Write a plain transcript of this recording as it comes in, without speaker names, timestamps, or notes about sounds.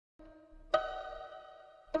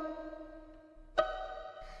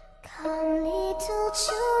Come, little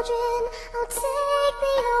children, I'll take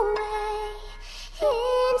thee away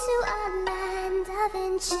into a land of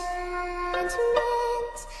enchantment.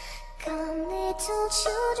 Come, little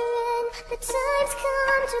children, the time's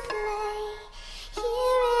come to play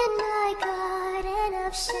here in my garden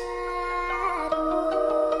of shadows.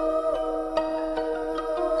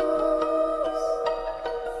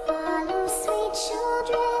 Follow, sweet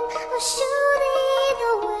children, I'll show thee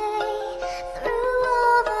the way through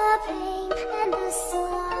all the pain and the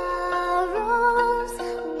sorrows.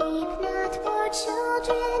 Weep not, poor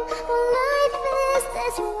children, for life is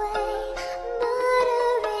this way,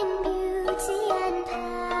 murdering beauty and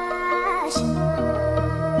passions.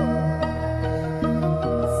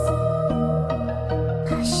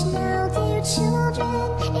 Hush now, dear children,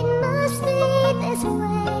 it must be this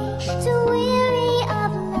way, to weary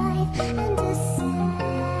of life and deceptions.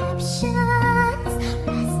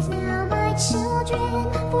 Rest now, my children,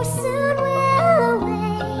 for soon we'll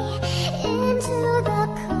away into the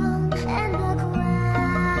calm and the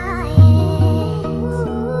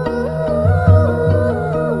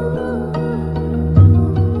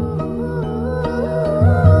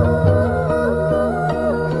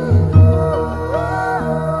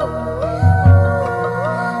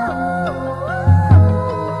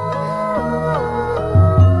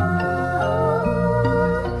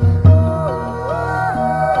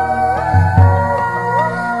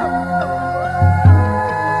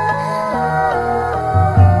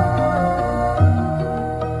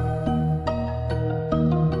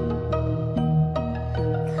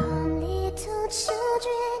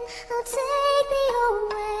children, I'll take thee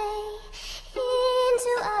away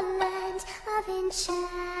into a land of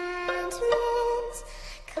enchantment.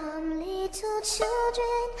 Come, little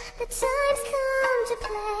children, the time's come to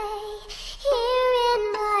play here in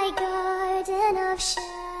my garden of shadows.